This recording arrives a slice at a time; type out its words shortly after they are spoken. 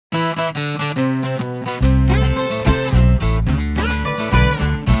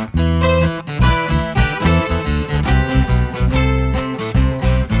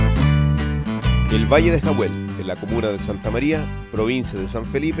Valle de Jauel, en la comuna de Santa María, provincia de San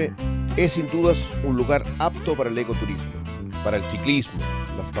Felipe, es sin dudas un lugar apto para el ecoturismo, para el ciclismo,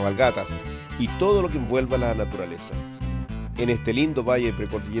 las cabalgatas y todo lo que envuelva la naturaleza. En este lindo valle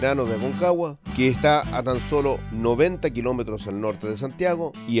precordillerano de Aconcagua, que está a tan solo 90 kilómetros al norte de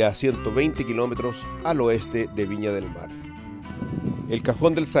Santiago y a 120 kilómetros al oeste de Viña del Mar. El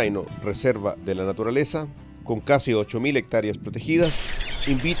Cajón del Zaino, reserva de la naturaleza, con casi 8.000 hectáreas protegidas,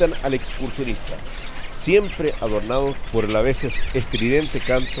 invitan al excursionista, siempre adornado por el a veces estridente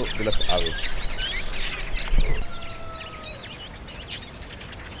canto de las aves.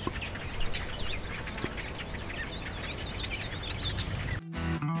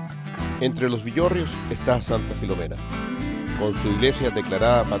 Entre los villorrios está Santa Filomena, con su iglesia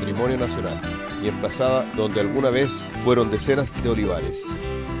declarada Patrimonio Nacional y emplazada donde alguna vez fueron decenas de olivares.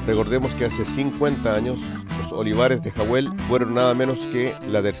 Recordemos que hace 50 años los olivares de Jahuel fueron nada menos que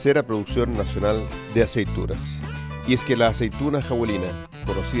la tercera producción nacional de aceitunas. Y es que la aceituna jahuelina,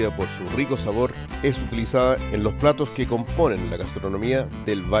 conocida por su rico sabor, es utilizada en los platos que componen la gastronomía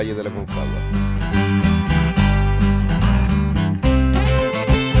del Valle de la Aconcagua.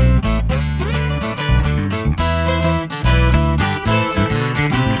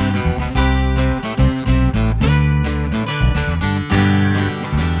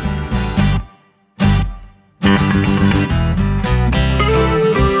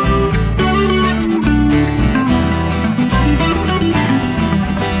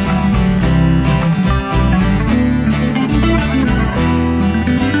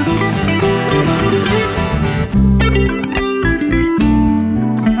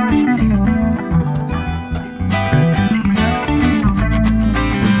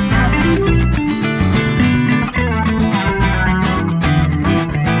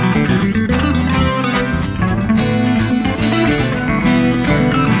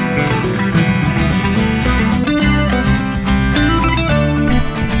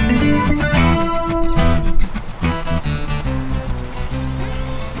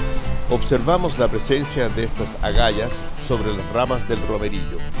 Observamos la presencia de estas agallas sobre las ramas del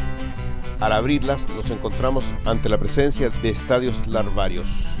romerillo. Al abrirlas nos encontramos ante la presencia de estadios larvarios.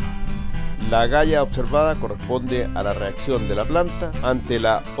 La agalla observada corresponde a la reacción de la planta ante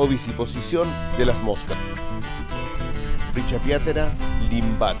la oviciposición de las moscas. Richapiatera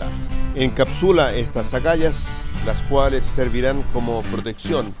limbata. Encapsula estas agallas, las cuales servirán como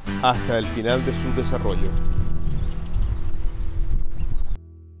protección hasta el final de su desarrollo.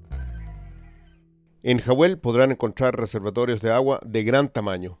 En Jahuel podrán encontrar reservatorios de agua de gran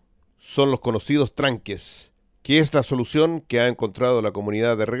tamaño. Son los conocidos tranques, que es la solución que ha encontrado la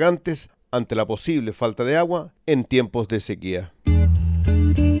comunidad de regantes ante la posible falta de agua en tiempos de sequía.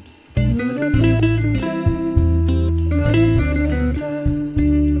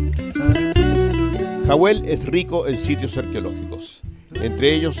 Jahuel es rico en sitios arqueológicos,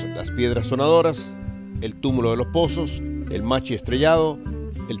 entre ellos las piedras sonadoras, el túmulo de los pozos, el machi estrellado,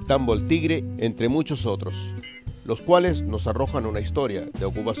 el tambo del tigre, entre muchos otros, los cuales nos arrojan una historia de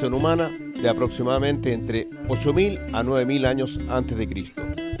ocupación humana de aproximadamente entre 8.000 a 9.000 años antes de Cristo,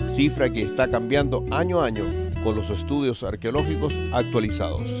 cifra que está cambiando año a año con los estudios arqueológicos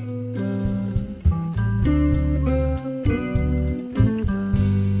actualizados.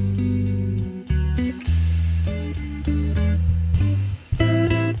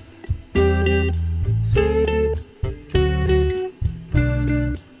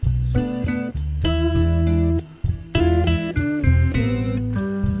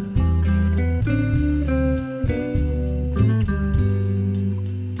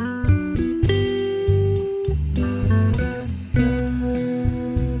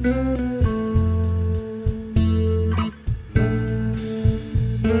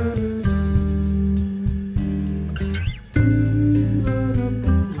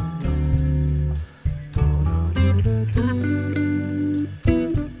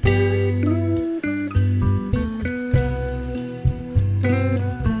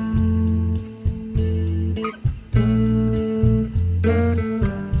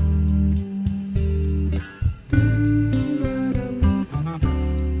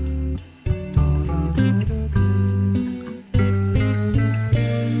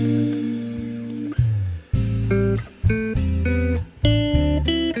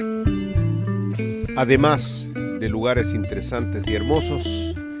 Además de lugares interesantes y hermosos,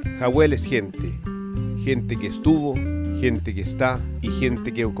 Jahuel es gente, gente que estuvo, gente que está y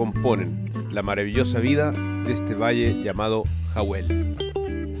gente que componen la maravillosa vida de este valle llamado Jahuel.